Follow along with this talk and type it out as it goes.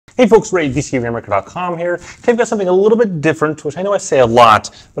Hey folks, Rainmaker.com here. Today I've got something a little bit different, which I know I say a lot,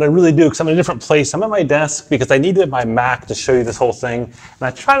 but I really do because I'm in a different place. I'm at my desk because I needed my Mac to show you this whole thing. And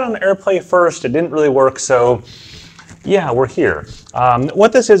I tried it on AirPlay first, it didn't really work, so yeah, we're here.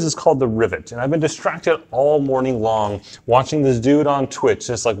 What this is called the Rivet, and I've been distracted all morning long watching this dude on Twitch,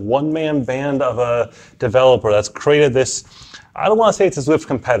 this like one-man band of a developer that's created this. I don't want to say it's a Zwift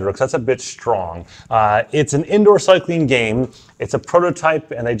competitor because that's a bit strong. It's an indoor cycling game. It's a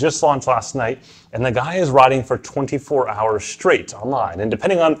prototype and they just launched last night. And the guy is riding for 24 hours straight online. And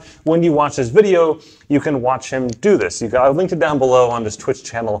depending on when you watch this video, you can watch him do this. I've linked it down below on his Twitch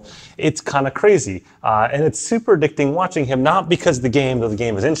channel. It's kind of crazy. And it's super addicting watching him, not because the game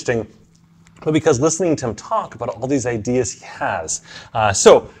is interesting, but because listening to him talk about all these ideas he has.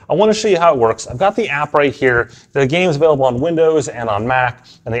 So I want to show you how it works. I've got the app right here. The game's available on Windows and on Mac,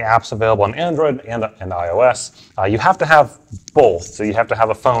 and the app's available on Android and iOS. You have to have both, so you have to have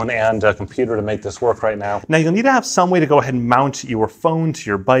a phone and a computer to make this work right now. Now you'll need to have some way to go ahead and mount your phone to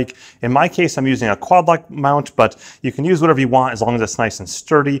your bike. In my case, I'm using a quad-lock mount, but you can use whatever you want as long as it's nice and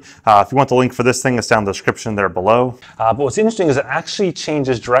sturdy. If you want the link for this thing, it's down in the description there below. But what's interesting is it actually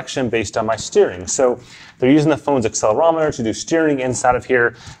changes direction based on my steering. So they're using the phone's accelerometer to do steering inside of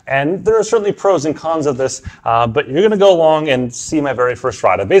here. And there are certainly pros and cons of this, but you're gonna go along and see my very first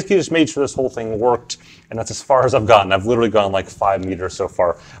ride. I basically just made sure this whole thing worked, and that's as far as I've gotten. I've literally gone like 5 meters so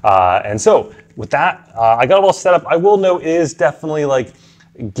far. And so with that, I got it all set up. I will note it is definitely like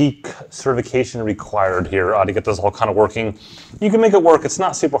geek certification required here to get this all kind of working. You can make it work. It's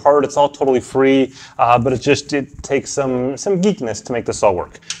not super hard. It's all totally free, but it takes some geekness to make this all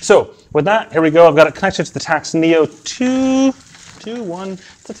work. So with that, here we go. I've got it connected to the Tacx NEO 2.1.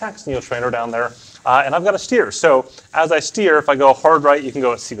 It's a Tacx NEO trainer down there. And I've got a steer. So as I steer, if I go hard right, you can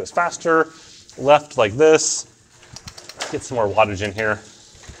go, see, it goes faster. Left like this. Get some more wattage in here.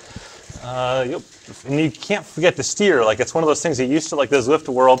 Yep. And you can't forget to steer. Like, it's one of those things you used to like the Zwift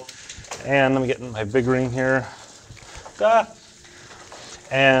world. And let me get in my big ring here.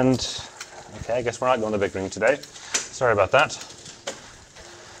 And okay, I guess we're not going to the big ring today. Sorry about that.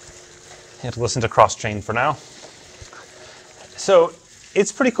 You have to listen to cross chain for now. So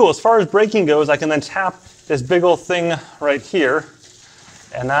it's pretty cool. As far as braking goes, I can then tap this big old thing right here.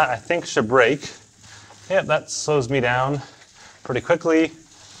 And that, I think, should brake. Yep, that slows me down pretty quickly.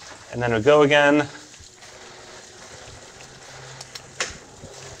 And then we go again.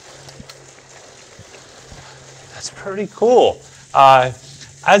 That's pretty cool.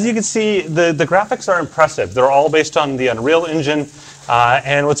 As you can see, the graphics are impressive. They're all based on the Unreal Engine.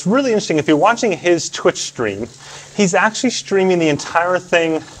 And what's really interesting, if you're watching his Twitch stream, he's actually streaming the entire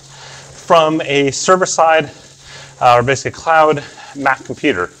thing from a server-side, or basically cloud Mac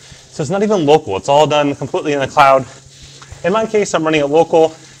computer. So it's not even local. It's all done completely in the cloud. In my case, I'm running it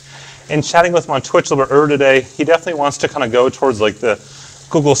local. And chatting with him on Twitch a little bit earlier today, he definitely wants to kind of go towards like the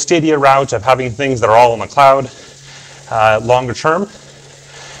Google Stadia route of having things that are all in the cloud longer term.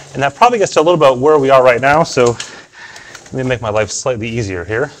 And that probably gets to a little bit where we are right now. So let me make my life slightly easier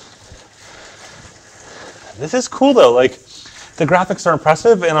here. This is cool though. Like, the graphics are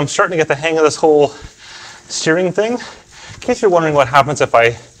impressive, and I'm starting to get the hang of this whole steering thing. In case you're wondering what happens if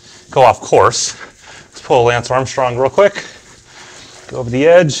I go off course, let's pull Lance Armstrong real quick. Go over the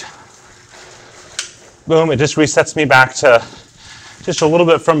edge. Boom, it just resets me back to just a little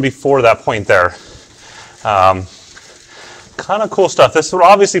bit from before that point there. Kind of cool stuff. This will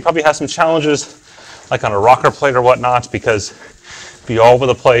obviously probably have some challenges, like on a rocker plate or whatnot, because it'd be all over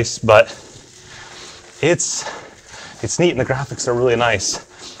the place, but it's neat, and the graphics are really nice.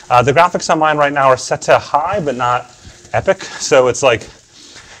 The graphics on mine right now are set to high, but not epic. So it's like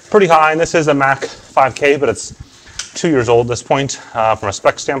pretty high, and this is a Mac 5K, but it's 2 years old at this point from a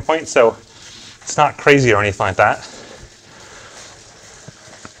spec standpoint, so it's not crazy or anything like that.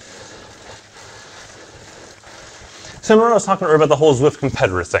 So remember I was talking earlier about the whole Zwift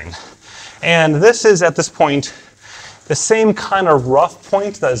competitor thing. And this is, at this point, the same kind of rough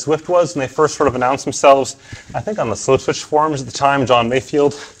point that Zwift was when they first sort of announced themselves, I think on the Slow Switch forums at the time, John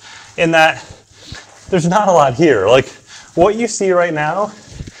Mayfield, in that there's not a lot here. Like, what you see right now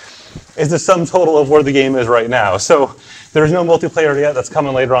is the sum total of where the game is right now. So there's no multiplayer yet. That's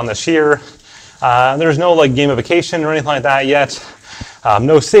coming later on this year. There's no like gamification or anything like that yet.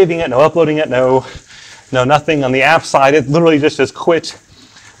 No saving it, no uploading it, no nothing on the app side. It literally just says quit,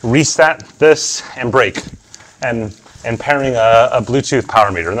 reset this, and brake, and pairing a Bluetooth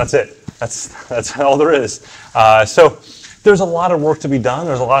power meter, and that's it. That's all there is. So there's a lot of work to be done.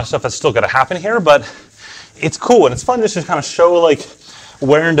 There's a lot of stuff that's still got to happen here, but it's cool, and it's fun just to kind of show like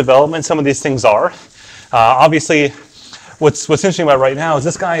where in development some of these things are. Obviously, what's interesting about right now is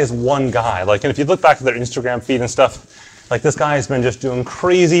this guy is one guy. Like, and if you look back at their Instagram feed and stuff, like this guy has been just doing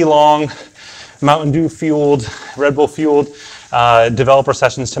crazy long Mountain Dew fueled, Red Bull fueled developer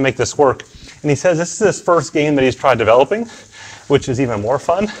sessions to make this work. And he says this is his first game that he's tried developing, which is even more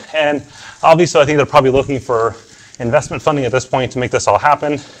fun. And obviously I think they're probably looking for investment funding at this point to make this all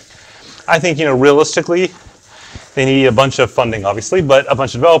happen. I think, you know, realistically, they need a bunch of funding, obviously, but a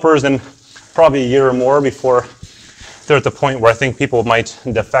bunch of developers and probably a year or more before they're at the point where I think people might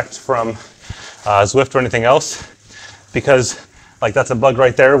defect from Zwift or anything else, because like that's a bug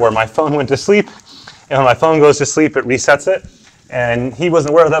right there where my phone went to sleep, and when my phone goes to sleep, it resets it. And he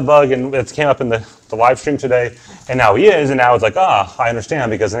wasn't aware of that bug, and it came up in the live stream today, and now he is, and now it's like, ah, I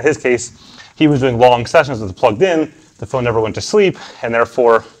understand, because in his case, he was doing long sessions with it plugged in, the phone never went to sleep, and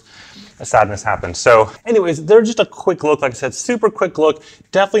therefore a sadness happened. So anyways, they're just a quick look, like I said, super quick look,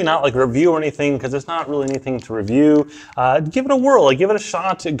 definitely not like a review or anything, because there's not really anything to review. Give it a whirl, like give it a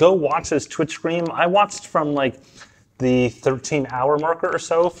shot, go watch his Twitch stream. I watched from like the 13-hour marker or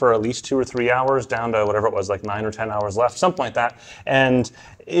so for at least 2 or 3 hours down to whatever it was, like 9 or 10 hours left, something like that. And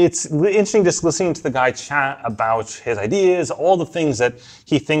it's really interesting just listening to the guy chat about his ideas, all the things that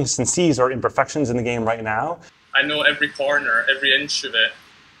he thinks and sees are imperfections in the game right now. I know every corner, every inch of it.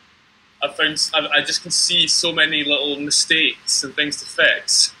 I just can see so many little mistakes and things to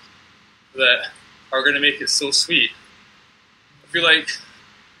fix that are going to make it so sweet. I feel like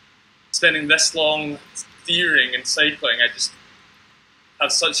spending this long steering and cycling, I just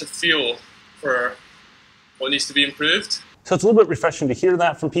have such a feel for what needs to be improved. So it's a little bit refreshing to hear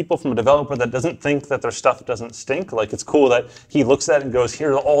that from people, from a developer that doesn't think that their stuff doesn't stink. Like, it's cool that he looks at it and goes,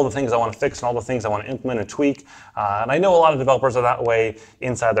 here are all the things I want to fix and all the things I want to implement and tweak. And I know a lot of developers are that way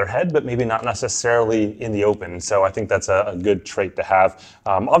inside their head, but maybe not necessarily in the open. So I think that's a good trait to have.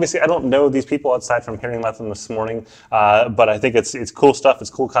 Obviously, I don't know these people outside from hearing about them this morning, but I think it's cool stuff. It's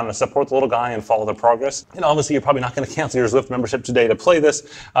cool kind of support the little guy and follow their progress. And obviously, you're probably not going to cancel your Zwift membership today to play this,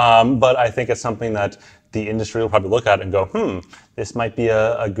 but I think it's something that the industry will probably look at and go, this might be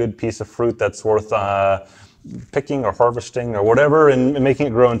a good piece of fruit that's worth picking or harvesting or whatever, and making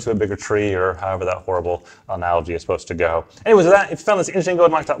it grow into a bigger tree, or however that horrible analogy is supposed to go. Anyways, with that, if you found this interesting, go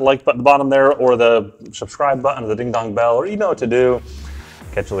ahead and smash that like button at the bottom there, or the subscribe button, or the ding dong bell, or you know what to do.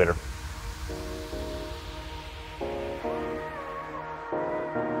 Catch you later.